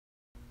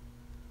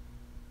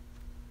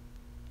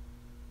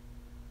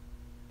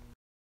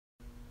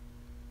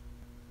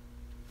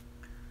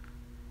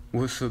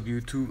What's up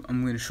YouTube?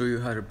 I'm going to show you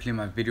how to play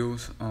my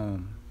videos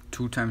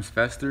 2 times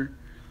faster.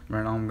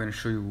 Right now I'm going to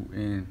show you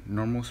in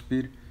normal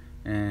speed.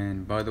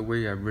 And by the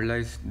way, I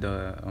realized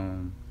the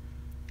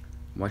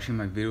watching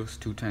my videos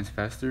 2 times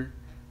faster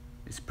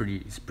is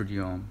pretty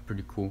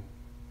cool.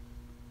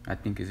 I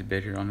think it's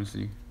better,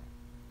 honestly.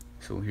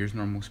 So here's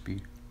normal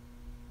speed.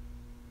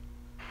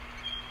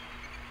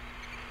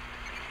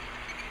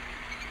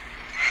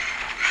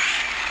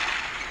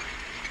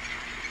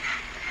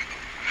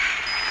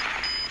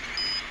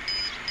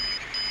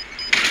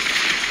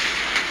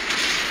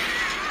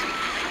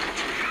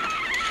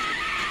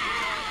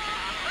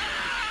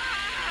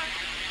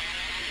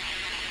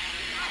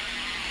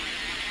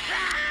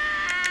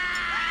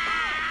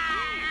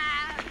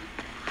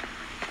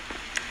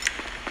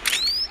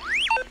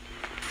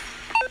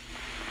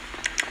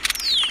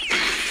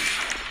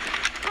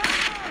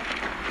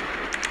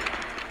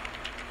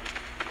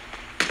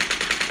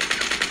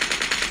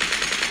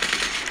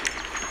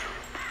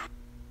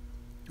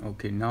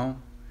 Okay, now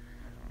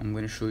I'm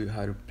going to show you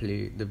how to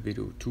play the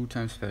video 2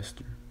 times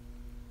faster.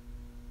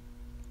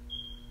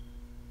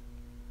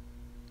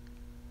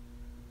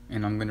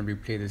 And I'm going to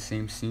replay the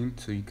same scene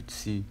so you could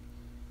see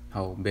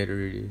how better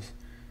it is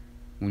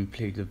when you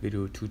play the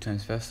video 2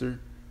 times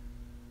faster.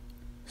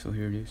 So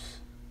here it is.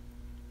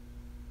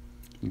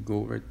 You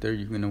go right there,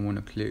 you're going to want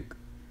to click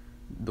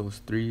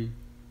those 3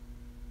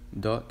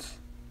 dots.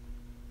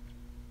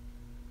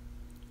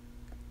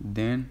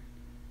 Then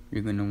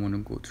you're going to want to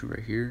go to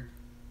right here,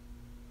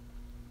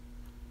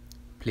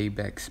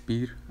 playback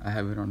speed. I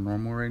have it on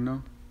normal right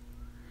now.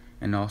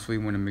 And also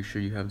you want to make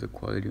sure you have the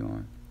quality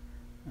on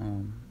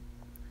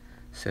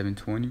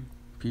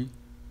 720p,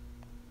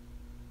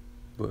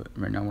 but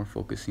right now we're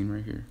focusing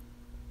right here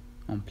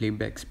on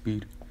playback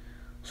speed.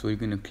 So you're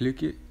going to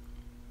click it,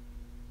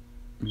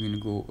 you're going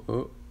to go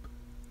up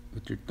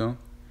with your thumb,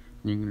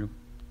 and you're going to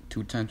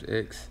 2 times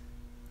X.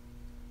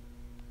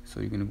 So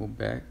you're going to go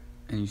back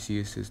and you see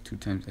it says 2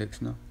 times X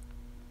now.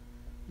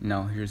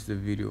 Now here's the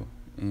video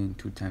in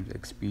 2 times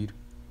X speed.